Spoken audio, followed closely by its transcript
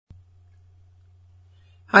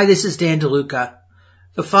Hi, this is Dan DeLuca.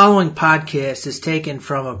 The following podcast is taken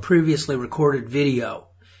from a previously recorded video.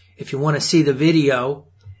 If you want to see the video,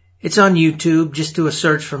 it's on YouTube. Just do a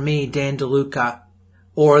search for me, Dan DeLuca,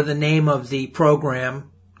 or the name of the program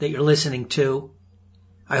that you're listening to.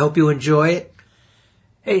 I hope you enjoy it.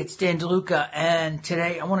 Hey, it's Dan DeLuca, and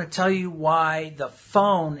today I want to tell you why the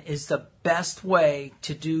phone is the best way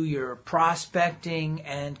to do your prospecting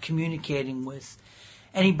and communicating with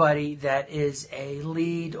anybody that is a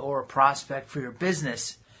lead or a prospect for your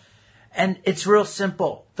business. And it's real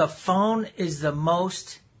simple. The phone is the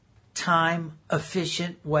most time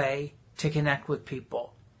efficient way to connect with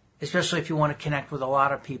people, especially if you want to connect with a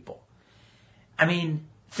lot of people. I mean,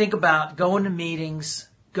 think about going to meetings,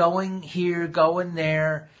 going here, going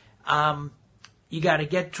there. You got to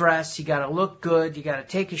get dressed. You got to look good. You got to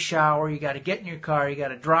take a shower. You got to get in your car. You got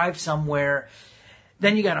to drive somewhere.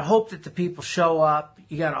 Then you got to hope that the people show up.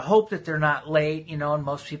 You got to hope that they're not late, and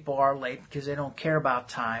most people are late because they don't care about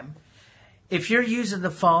time. If you're using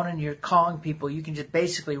the phone and you're calling people, you can just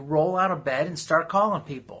basically roll out of bed and start calling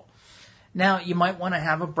people. Now, you might want to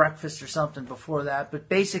have a breakfast or something before that, but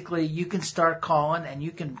basically you can start calling and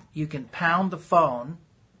you can pound the phone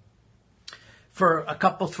for a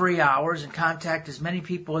couple, 3 hours and contact as many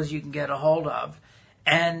people as you can get a hold of,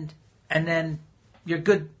 and then you're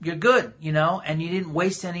good, and you didn't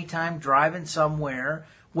waste any time driving somewhere,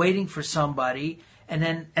 waiting for somebody, and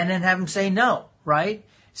then have them say no, right?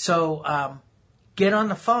 So get on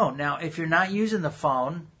the phone. Now, if you're not using the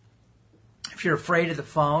phone, if you're afraid of the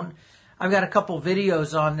phone, I've got a couple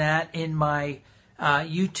videos on that in my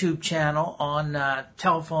YouTube channel on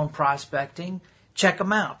telephone prospecting. Check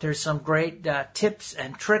them out. There's some great tips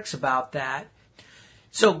and tricks about that.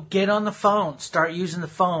 So get on the phone, start using the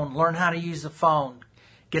phone, learn how to use the phone,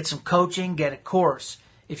 get some coaching, get a course.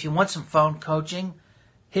 If you want some phone coaching,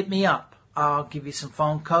 hit me up. I'll give you some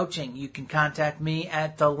phone coaching. You can contact me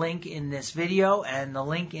at the link in this video and the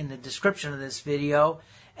link in the description of this video,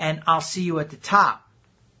 and I'll see you at the top.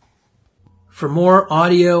 For more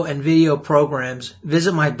audio and video programs,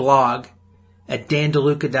 visit my blog at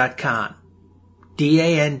dandeluca.com,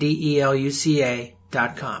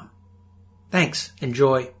 dandeluca.com. Thanks.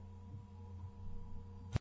 Enjoy.